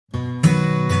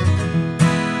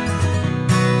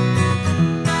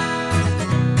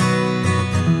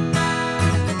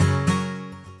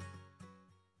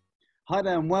Hi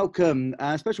there and welcome.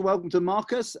 Special welcome to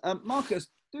Marcus. Marcus,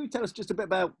 do tell us just a bit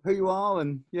about who you are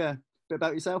and a bit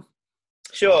about yourself.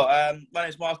 Sure. My name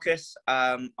is Marcus.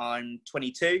 I'm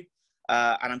 22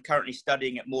 and I'm currently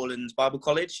studying at Moorlands Bible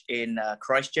College in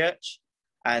Christchurch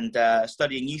and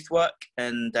studying youth work.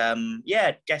 And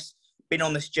guess been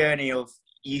on this journey of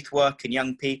youth work and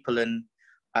young people and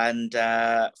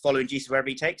following Jesus wherever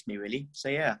he takes me, really. So,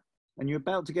 yeah. And you're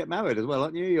about to get married as well,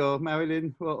 aren't you? You're married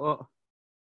in what?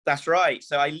 That's right.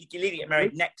 So you're leaving get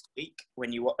married next week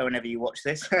whenever you watch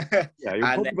this. Yeah, you'll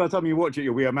probably by the time you watch it,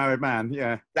 you'll be a married man.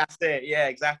 Yeah. That's it. Yeah,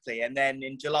 exactly. And then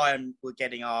in July, we're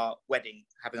having our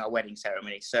wedding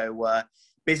ceremony. So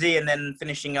busy, and then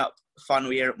finishing up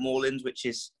final year at Moorlands, which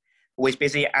is always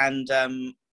busy. And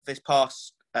this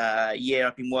past year,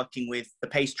 I've been working with the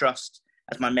Pace Trust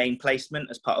as my main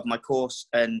placement as part of my course,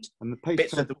 and the Pace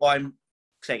bits Trust, of the wine.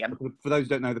 Say again. For those who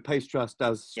don't know, the Pace Trust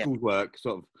does school work,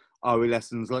 sort of RE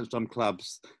lessons, lunchtime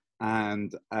clubs,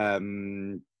 and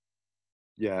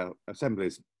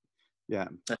assemblies. Yeah.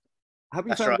 Have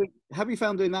you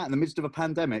found doing that in the midst of a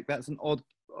pandemic? That's an odd.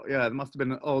 Yeah, it must have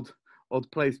been an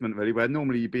odd placement, really, where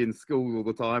normally you'd be in school all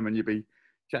the time and you'd be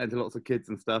chatting to lots of kids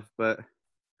and stuff. But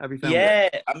have you found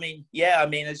it? I mean,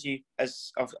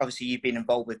 as obviously you've been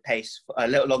involved with Pace for a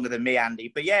little longer than me,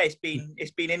 Andy. But yeah, it's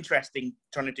been interesting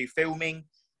trying to do filming.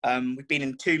 We've been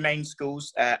in two main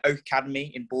schools, Oak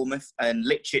Academy in Bournemouth and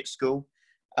Litchit School,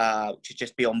 which is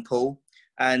just beyond Poole.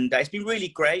 And it's been really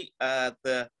great,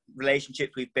 the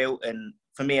relationships we've built. And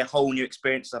for me, a whole new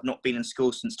experience. I've not been in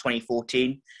school since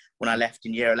 2014 when I left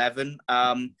in year 11.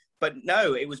 But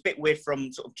no, it was a bit weird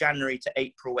from sort of January to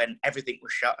April when everything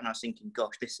was shut. And I was thinking,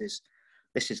 gosh, this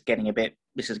is getting a bit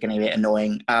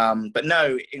annoying. But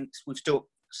no, we've still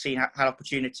had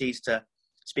opportunities to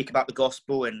speak about the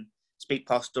gospel and speak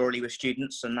pastorally with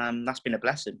students, and that's been a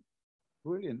blessing.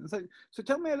 Brilliant. So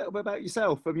tell me a little bit about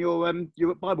yourself. You're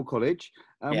at Bible College.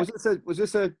 Yeah. Was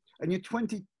this and you're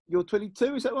 20? You're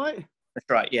 22. Is that right? That's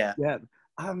right. Yeah. Yeah.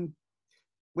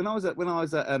 When I was at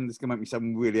this is gonna make me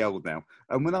sound really old now.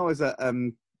 And when I was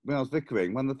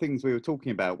vicaring, one of the things we were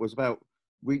talking about was about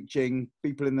reaching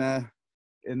people in their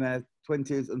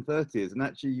 20s and 30s, and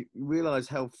actually realise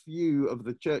how few of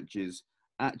the churches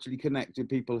actually connect with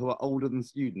people who are older than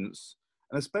students,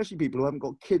 and especially people who haven't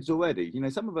got kids already. You know,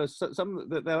 some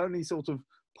that they're only sort of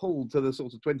pulled to the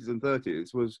sort of 20s and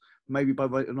 30s was maybe by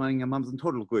running a mums and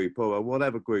toddler group or a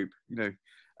whatever group. You know,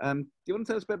 do you want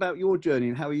to tell us a bit about your journey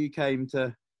and how you came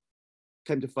to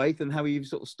faith and how you've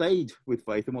sort of stayed with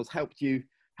faith and what's helped you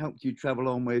travel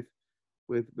on with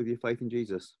your faith in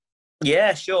Jesus?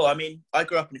 Yeah, sure. I mean, I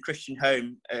grew up in a Christian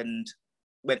home and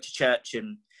went to church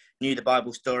and knew the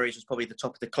Bible stories, was probably the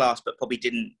top of the class, but probably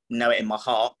didn't know it in my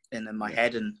heart and in my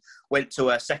head, and went to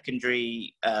a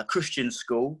secondary Christian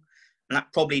school, and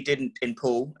that probably didn't in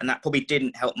Poole, and that probably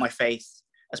didn't help my faith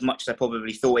as much as I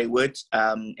probably thought it would.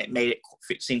 It made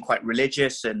it seem quite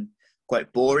religious and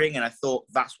quite boring, and I thought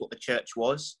that's what the church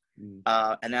was.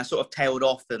 And then I sort of tailed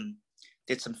off and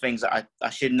did some things that I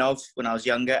shouldn't have when I was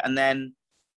younger, and then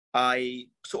I'd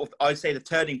say the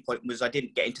turning point was I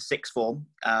didn't get into sixth form,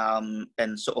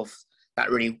 and sort of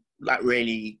that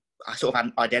really I sort of had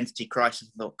an identity crisis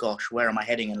and thought, gosh, where am I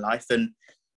heading in life? And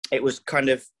it was kind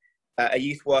of a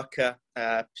youth worker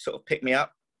sort of picked me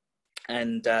up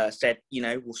and said, you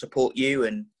know, we'll support you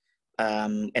and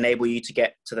enable you to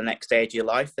get to the next stage of your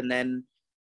life. And then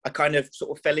I kind of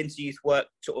sort of fell into youth work,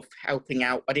 sort of helping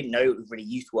out. I didn't know it was really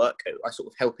youth work. I sort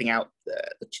of helping out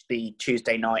the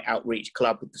Tuesday night outreach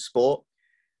club with the sport,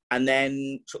 and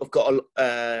then sort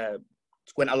of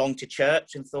went along to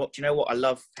church and thought, you know what, I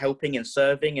love helping and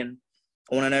serving, and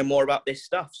I want to know more about this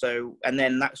stuff. So, and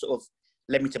then that sort of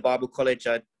led me to Bible college.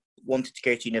 I wanted to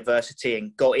go to university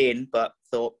and got in, but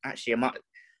thought actually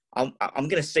I'm going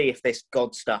to see if this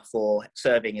God stuff or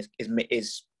serving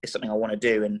is something I want to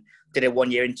do, and did a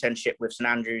 1-year internship with St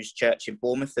Andrew's Church in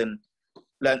Bournemouth and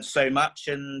learnt so much.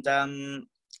 And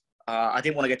I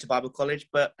didn't want to go to Bible college,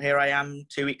 but here I am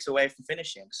 2 weeks away from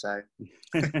finishing. So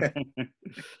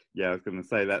yeah, I was going to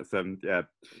say that's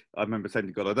I remember saying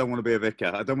to God, I don't want to be a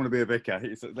vicar. I don't want to be a vicar.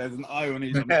 There's an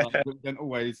irony sometimes, but you don't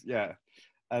always.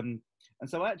 And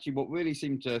so actually, what really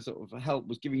seemed to sort of help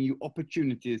was giving you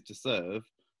opportunities to serve,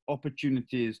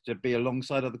 opportunities to be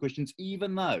alongside other Christians,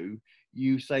 even though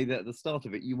you say that at the start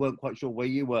of it you weren't quite sure where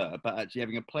you were, but actually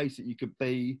having a place that you could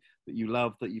be, that you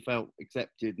loved, that you felt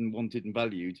accepted and wanted and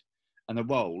valued, and a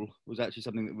role was actually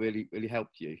something that really, really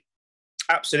helped you.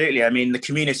 Absolutely. I mean, the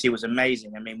community was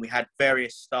amazing. I mean, we had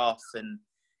various staff, and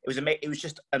it was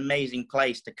just an amazing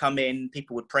place to come in.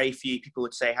 People would pray for you. People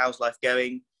would say, how's life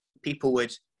going? People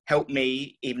would help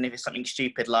me, even if it's something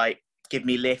stupid like give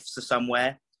me lifts to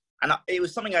somewhere. And it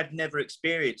was something I'd never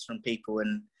experienced from people.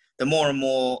 And the more and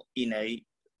more, you know,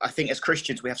 I think as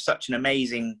Christians, we have such an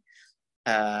amazing,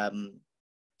 we're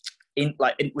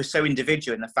so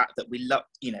individual in the fact that we love,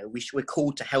 you know, we're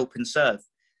called to help and serve.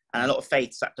 And a lot of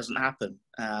faiths, that doesn't happen.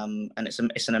 And it's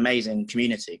an amazing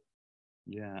community.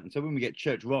 Yeah. And so when we get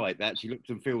church right, that actually looks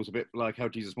and feels a bit like how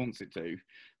Jesus wants it to.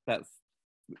 That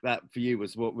for you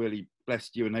was what really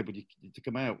blessed you, enabled you to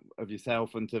come out of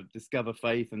yourself and to discover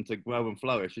faith and to grow and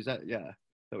flourish. Is that, yeah?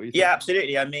 Yeah,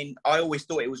 absolutely. I mean, I always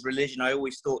thought it was religion. I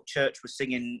always thought church was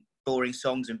singing boring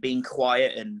songs and being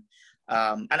quiet, and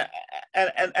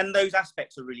those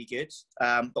aspects are really good.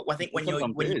 But I think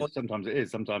sometimes it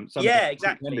is. Sometimes yeah,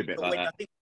 exactly. A bit but like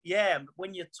that.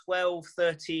 When you're 12,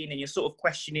 13, and you're sort of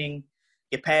questioning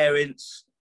your parents,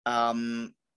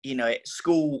 you know,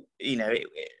 school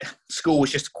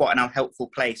was just quite an unhelpful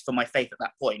place for my faith at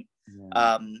that point.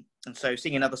 Yeah. And so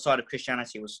seeing another side of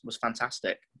Christianity was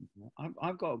fantastic.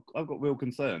 I've got real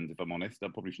concerns, if I'm honest. I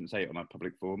probably shouldn't say it on a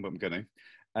public forum, but I'm going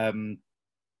to.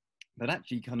 That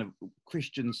actually kind of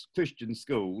Christian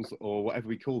schools, or whatever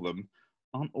we call them,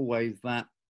 aren't always that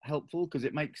helpful, because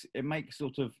it makes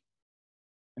sort of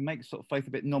faith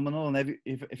a bit nominal. And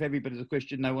if everybody's a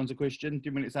Christian, no one's a Christian. Do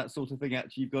you mean it's that sort of thing?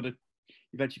 Actually, you've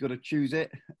actually got to choose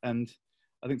it. And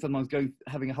I think sometimes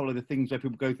having a whole lot of things where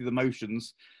people go through the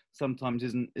motions sometimes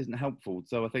isn't helpful.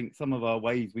 So I think some of our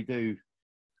ways we do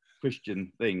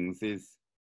Christian things is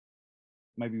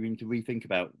maybe we need to rethink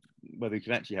about whether we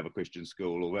can actually have a Christian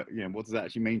school, or, you know, what does that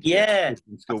actually mean to be a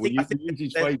Christian school? We use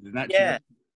these phrases and actually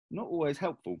not always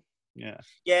helpful. Yeah.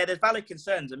 Yeah, there's valid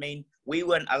concerns. I mean, we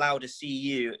weren't allowed to see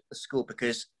you at the school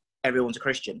because everyone's a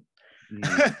Christian.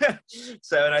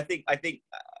 So, and I think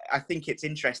it's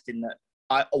interesting that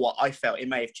I felt it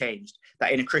may have changed,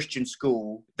 that in a Christian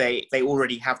school they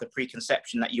already have the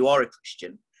preconception that you are a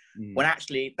Christian, when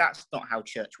actually that's not how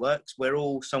church works. We're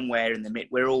all somewhere in the mid.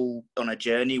 We're all on a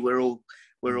journey. We're all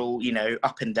you know,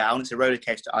 up and down. It's a roller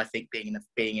coaster, I think, being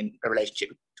in a relationship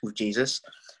with Jesus.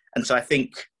 And so I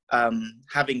think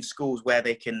having schools where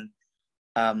they can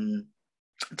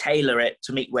tailor it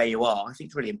to meet where you are, I think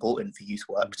it's really important for youth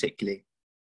work, particularly.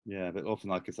 Yeah, but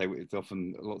often, like I say, it's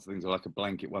often lots of things are like a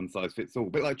blanket, one size fits all. A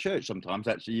bit like church sometimes,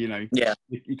 actually, you know. Yeah.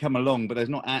 You come along, but there's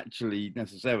not actually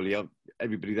necessarily,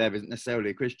 everybody there isn't necessarily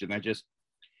a Christian. They're just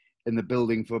in the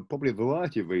building for probably a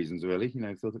variety of reasons, really, you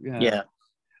know, sort of, yeah.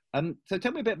 So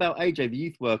tell me a bit about AJ, the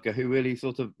youth worker who really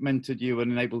sort of mentored you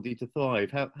and enabled you to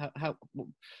thrive.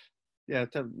 You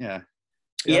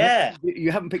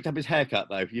haven't picked up his haircut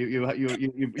though.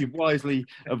 You've wisely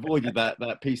avoided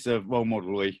that piece of role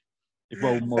modelry. If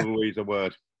role model is a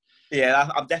word. Yeah,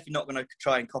 I'm definitely not going to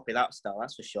try and copy that style,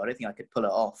 that's for sure. I don't think I could pull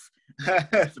it off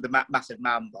for the massive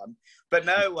man bun. But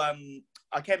no, I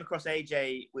came across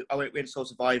AJ. I went with Soul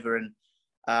Survivor, and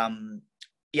I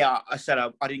said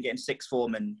I didn't get in sixth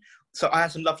form, and so I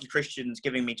had some lovely Christians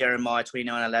giving me Jeremiah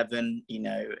 29:11, you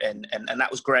know, and that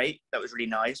was great. That was really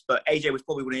nice. But AJ was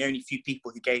probably one of the only few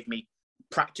people who gave me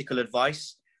practical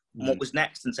advice on what was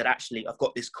next, and said, actually, I've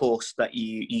got this course that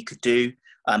you could do.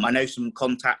 I know some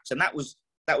contacts, and that was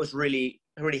really,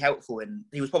 really helpful. And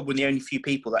he was probably the only few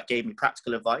people that gave me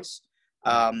practical advice.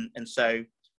 And so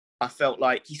I felt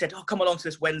like, he said, "Oh, come along to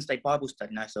this Wednesday Bible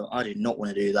study." And I thought, I do not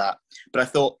want to do that. But I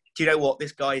thought, do you know what?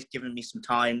 This guy's given me some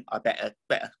time. I better,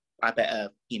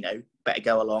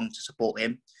 go along to support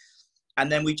him.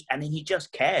 And then he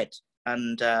just cared.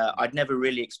 And I'd never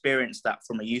really experienced that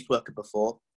from a youth worker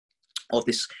before, of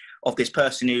this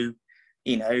person who,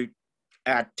 you know,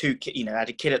 had had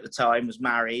a kid at the time, was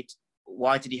married.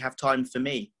 Why did he have time for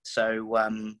me? So,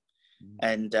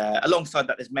 alongside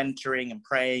that, there's mentoring and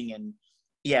praying, and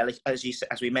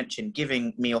as we mentioned,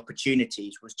 giving me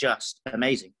opportunities was just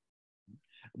amazing.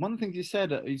 One of the things you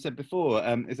said before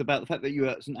is about the fact that you were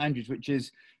at St Andrews, which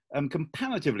is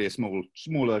comparatively a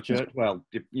smaller church. Well,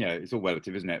 you know, it's all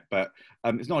relative, isn't it? But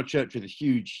it's not a church with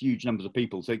huge numbers of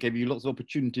people, so it gave you lots of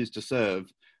opportunities to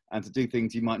serve and to do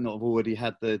things you might not have already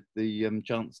had the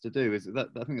chance to do. Is that?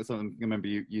 I think that's something I remember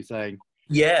you saying.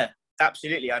 Yeah,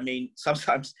 absolutely. I mean,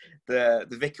 sometimes the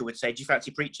vicar would say, "Do you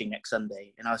fancy preaching next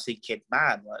Sunday?" And I was thinking,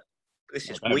 man, like, this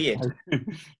is weird.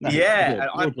 No, yeah,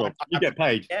 you get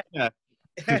paid. Yeah.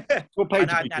 We're paid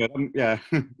to be good. Yeah.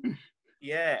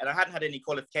 Yeah, and I hadn't had any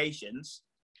qualifications,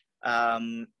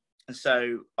 and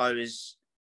so I was,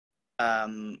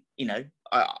 I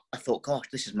thought, gosh,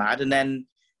 this is mad. And then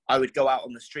I would go out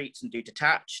on the streets and do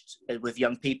detached with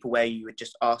young people, where you would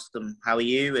just ask them, "How are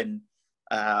you?" and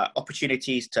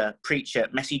opportunities to preach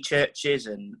at messy churches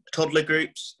and toddler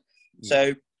groups.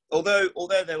 So although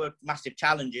there were massive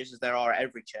challenges, as there are at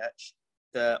every church,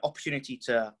 the opportunity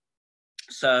to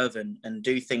serve and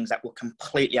do things that were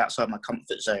completely outside my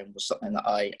comfort zone was something that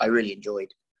I really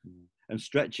enjoyed. And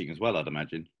stretching as well, I'd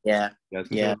imagine. Yeah.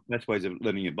 The best ways of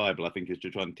learning your Bible, I think, is to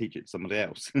try and teach it to somebody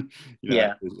else.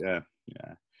 Yeah.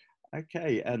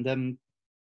 Okay, and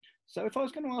so if I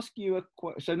was going to ask you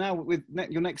so now with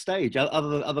your next stage,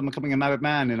 other than becoming a married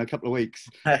man in a couple of weeks,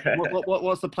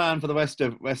 what's the plan for the rest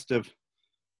of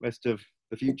the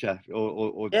future?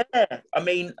 Or yeah, I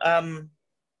mean,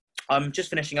 I'm just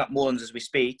finishing up Moorlands as we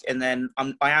speak, and then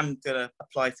I am going to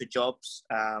apply for jobs.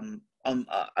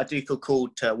 I do feel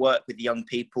called to work with young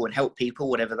people and help people,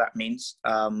 whatever that means.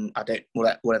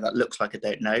 Whatever that looks like, I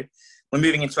don't know. We're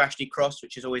moving into Ashley Cross,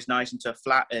 which is always nice, into a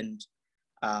flat, and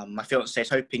my fiance is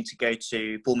hoping to go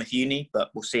to Bournemouth Uni, but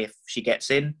we'll see if she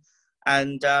gets in.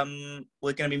 And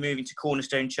we're going to be moving to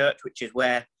Cornerstone Church, which is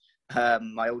where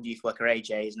my old youth worker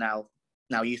AJ is now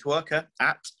youth worker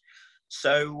at.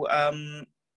 So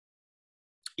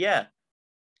yeah.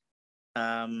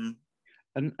 And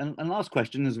last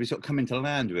question, as we sort of come into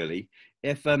land, really,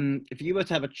 if you were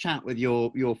to have a chat with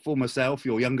your former self,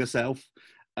 your younger self,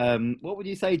 what would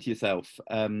you say to yourself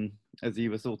as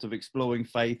you were sort of exploring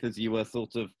faith, as you were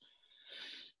sort of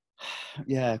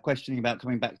questioning about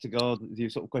coming back to God, as you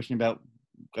were sort of questioning about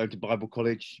going to Bible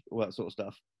college, all that sort of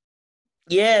stuff?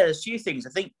 Yeah, there's a few things. I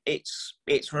think it's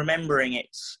remembering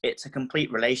it's a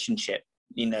complete relationship.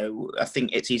 You know, I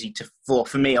think it's easy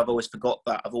for me. I've always forgot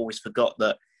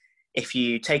that if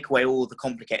you take away all the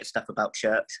complicated stuff about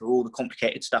church or all the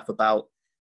complicated stuff about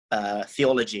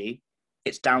theology,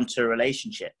 it's down to a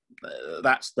relationship.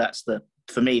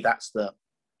 For me, that's the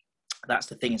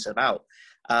thing it's about.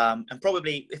 And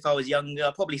probably if I was younger,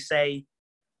 I'd probably say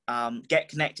get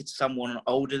connected to someone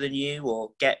older than you, or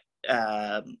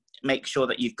make sure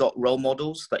that you've got role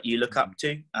models that you look up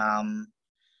to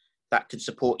that could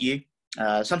support you.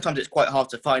 Sometimes it's quite hard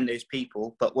to find those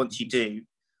people, but once you do,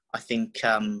 I think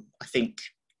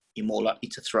you're more likely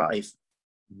to thrive.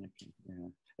 Yeah.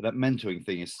 That mentoring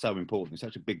thing is so important. It's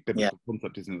such a big biblical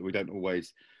concept, isn't it? That we don't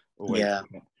always. So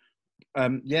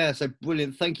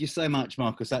brilliant. Thank you so much,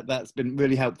 Marcus. That's been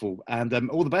really helpful, and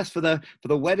all the best for the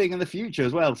wedding and the future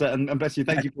as well. So, and bless you.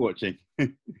 Thank you for watching.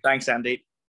 Thanks, Andy.